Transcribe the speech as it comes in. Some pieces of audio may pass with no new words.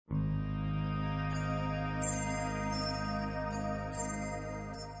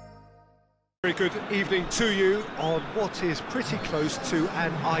Very good evening to you on what is pretty close to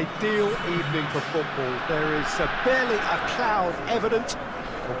an ideal evening for football. There is barely a cloud evident.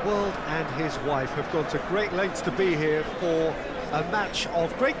 The world and his wife have gone to great lengths to be here for a match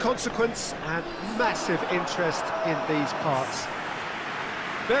of great consequence and massive interest in these parts.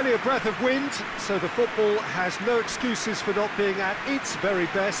 Barely a breath of wind, so the football has no excuses for not being at its very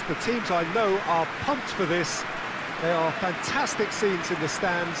best. The teams I know are pumped for this. There are fantastic scenes in the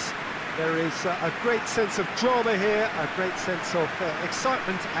stands. There is a great sense of drama here, a great sense of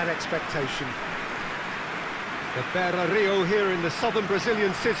excitement and expectation. The Beira Rio here in the southern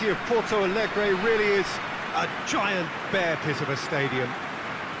Brazilian city of Porto Alegre really is a giant bear pit of a stadium.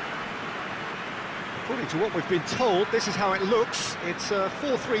 According to what we've been told, this is how it looks. It's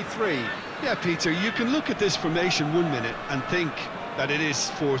 4-3-3. Yeah, Peter, you can look at this formation 1 minute and think that it is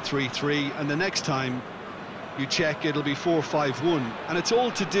 4-3-3, and the next time you check, it'll be 4-5-1, and it's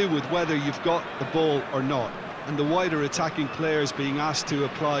all to do with whether you've got the ball or not, and the wider attacking players being asked to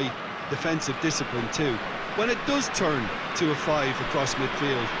apply defensive discipline too. When it does turn to a 5 across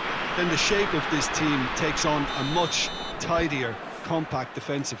midfield, then the shape of this team takes on a much tidier, compact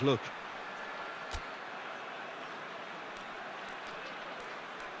defensive look.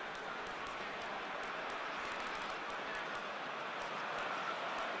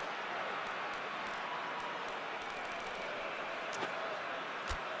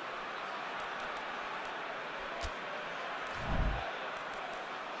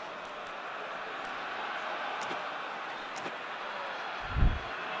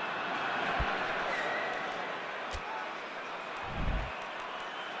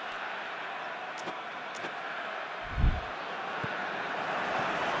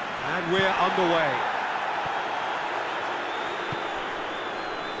 And we're underway.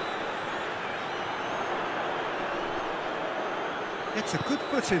 It's a good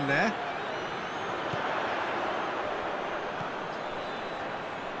foot in there.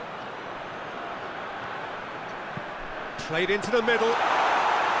 Played into the middle.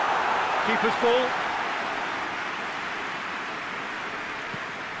 Keeper's ball.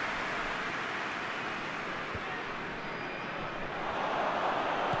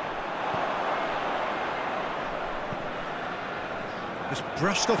 Just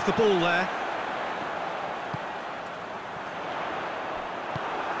brushed off the ball there.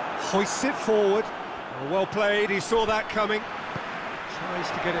 Hoists it forward. Well played, he saw that coming. Tries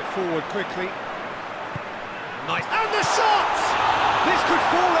to get it forward quickly. Nice. And the shot! This could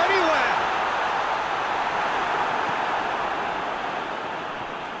fall anywhere.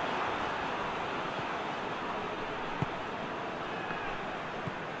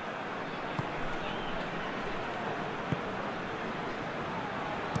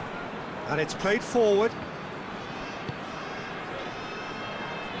 And it's played forward.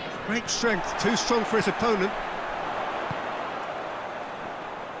 Great strength, too strong for his opponent.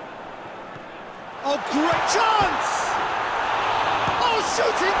 Oh, great chance! Oh,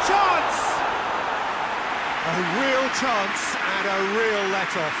 shooting chance! A real chance and a real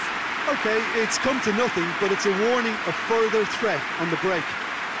let-off. OK, it's come to nothing, but it's a warning of further threat on the break.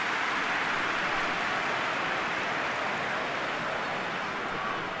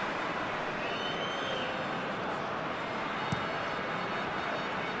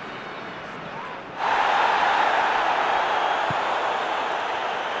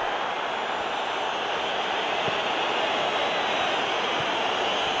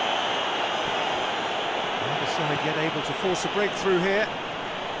 Yet able to force a breakthrough here.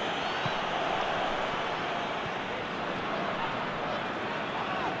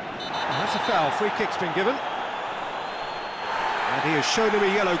 That's a foul. Free kick's been given. And he has shown him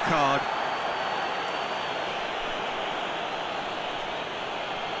a yellow card.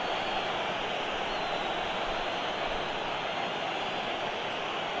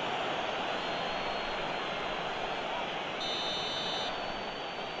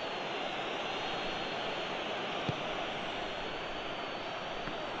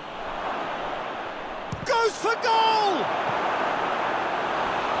 Goes for goal!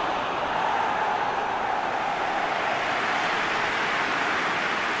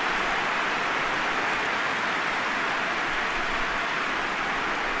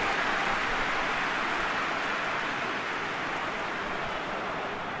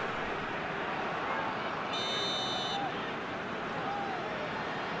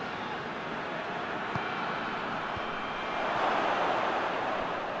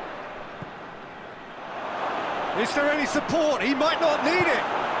 Is there any support? He might not need it.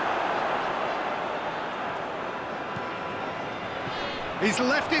 He's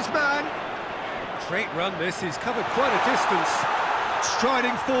left his man. Great run this, he's covered quite a distance.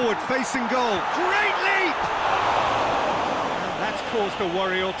 Striding forward, facing goal. Great leap! And that's caused a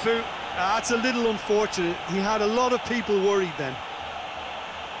worry or two. That's a little unfortunate. He had a lot of people worried then.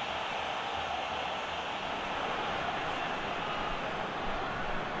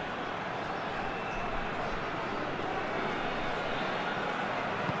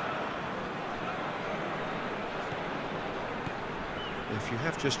 If you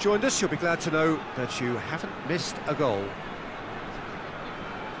have just joined us, you'll be glad to know that you haven't missed a goal.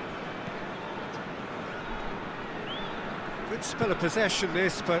 Good spell of possession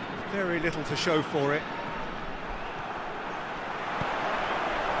this, but very little to show for it.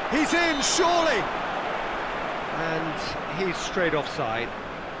 He's in, surely! And he's straight offside.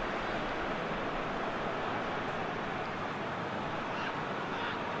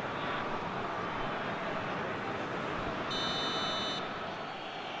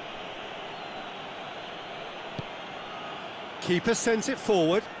 Keeper sends it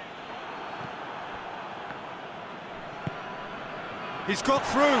forward. He's got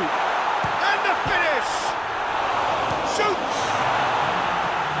through. And the finish! Shoots!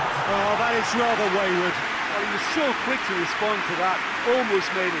 Oh, that is rather wayward. Well, he was so quick to respond to that. Almost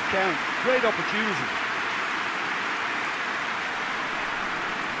made it count. Great opportunity.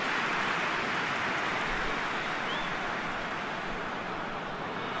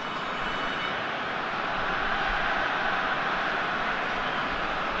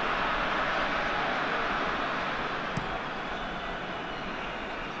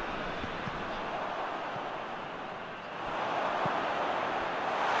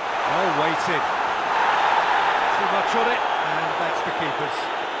 Waited. Too much on it, and that's the keeper's.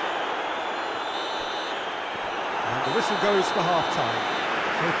 And the whistle goes for half-time.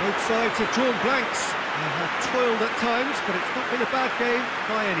 So both sides have drawn blanks and have toiled at times, but it's not been a bad game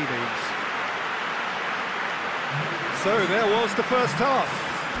by any means. So there was the first half.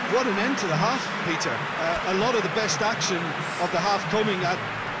 What an end to the half, Peter. A lot of the best action of the half coming at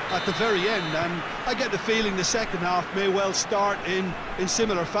the very end, and I get the feeling the second half may well start in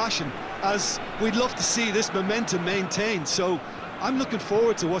similar fashion, as we'd love to see this momentum maintained, so I'm looking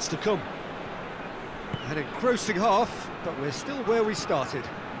forward to what's to come. An engrossing half, but we're still where we started,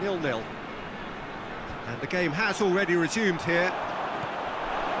 0-0. And the game has already resumed here.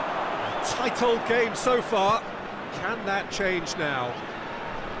 A tight old game so far. Can that change now?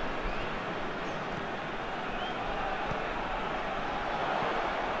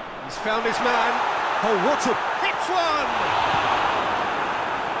 He's found his man. Oh, what a... hits one!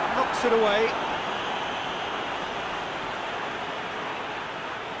 Knocks it away.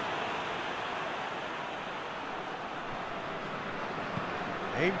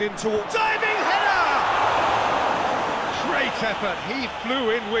 Aimed in towards... diving header! Great effort. He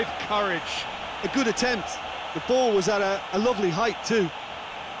flew in with courage. A good attempt. The ball was at a lovely height too.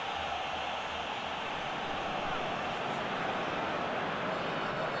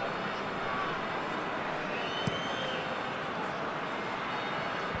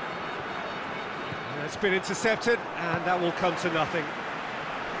 It's been intercepted, and that will come to nothing.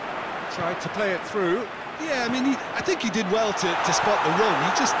 Tried to play it through. Yeah, I mean, I think he did well to spot the run.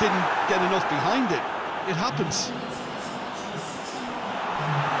 He just didn't get enough behind it. It happens.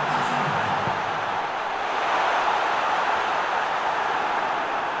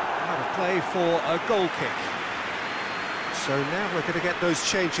 Out of play for a goal kick. So now we're going to get those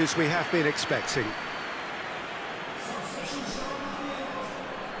changes we have been expecting.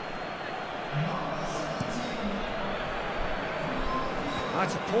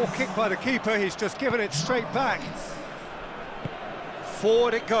 That's a poor kick by the keeper. He's just given it straight back.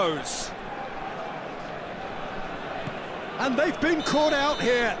 Forward it goes. And they've been caught out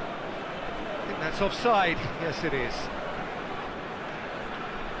here. I think that's offside. Yes, it is.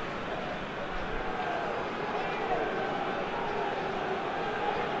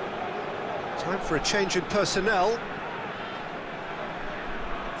 Time for a change in personnel.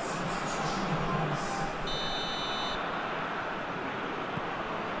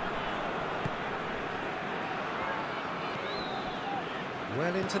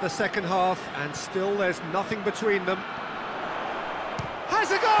 Well into the second half, and still there's nothing between them.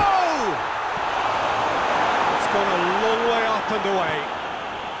 Has a goal! It's gone a long way up and away.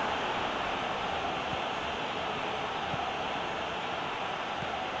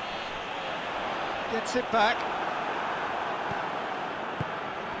 Gets it back.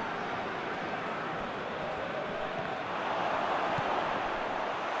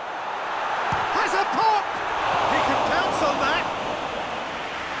 Has a pop! He can pounce on that.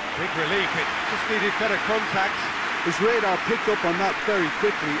 Big relief, it just needed better contact. His radar picked up on that very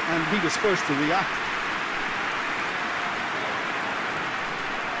quickly, and he was first to react.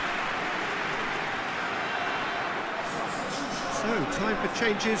 time for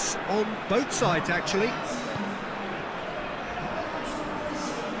changes on both sides, actually.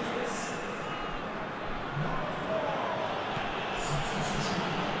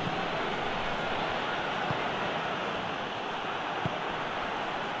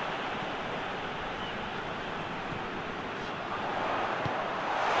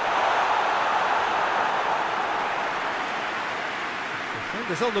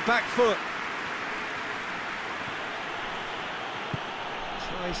 Defenders on the back foot.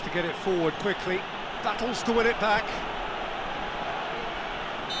 Tries to get it forward quickly. Battles to win it back.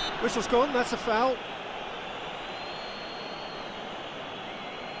 Whistle's gone, that's a foul.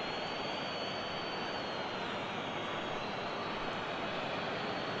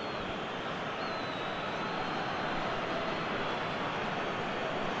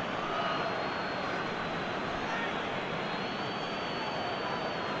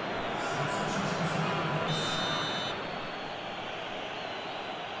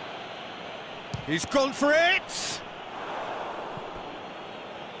 He's gone for it!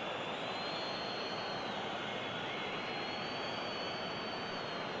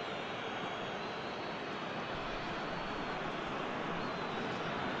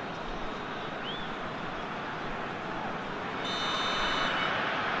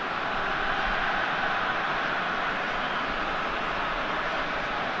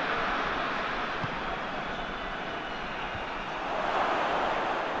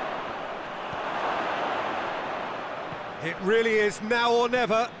 It really is now or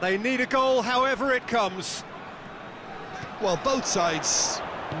never. They need a goal however it comes. Well, both sides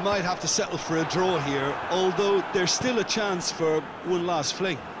might have to settle for a draw here, although there's still a chance for one last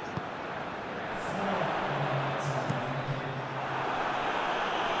fling.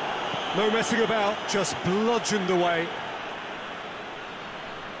 No messing about, just bludgeoned away.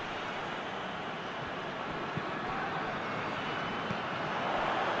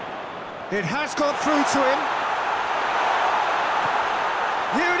 It has got through to him.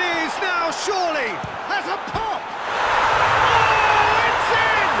 Here it is now, surely, has a pop! Oh, it's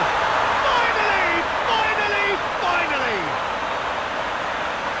in! Finally, finally, finally!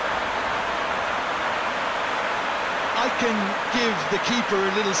 I can give the keeper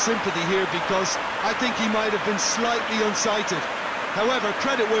a little sympathy here because I think he might have been slightly unsighted. However,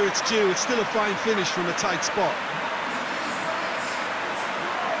 credit where it's due, it's still a fine finish from a tight spot.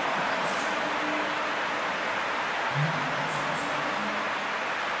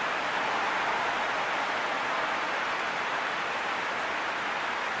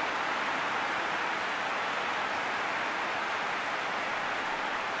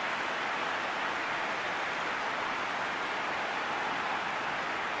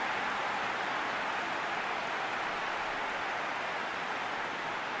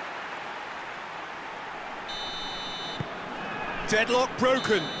 Deadlock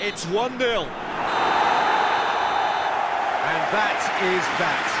broken, it's 1-0. And that is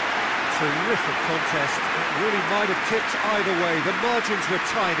that. Terrific contest. It really might have tipped either way. The margins were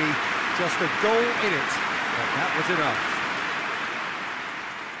tiny, just a goal in it, but that was enough.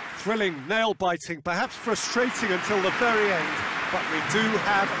 Thrilling, nail-biting, perhaps frustrating until the very end, but we do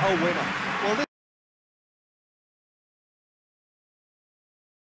have a winner. Well,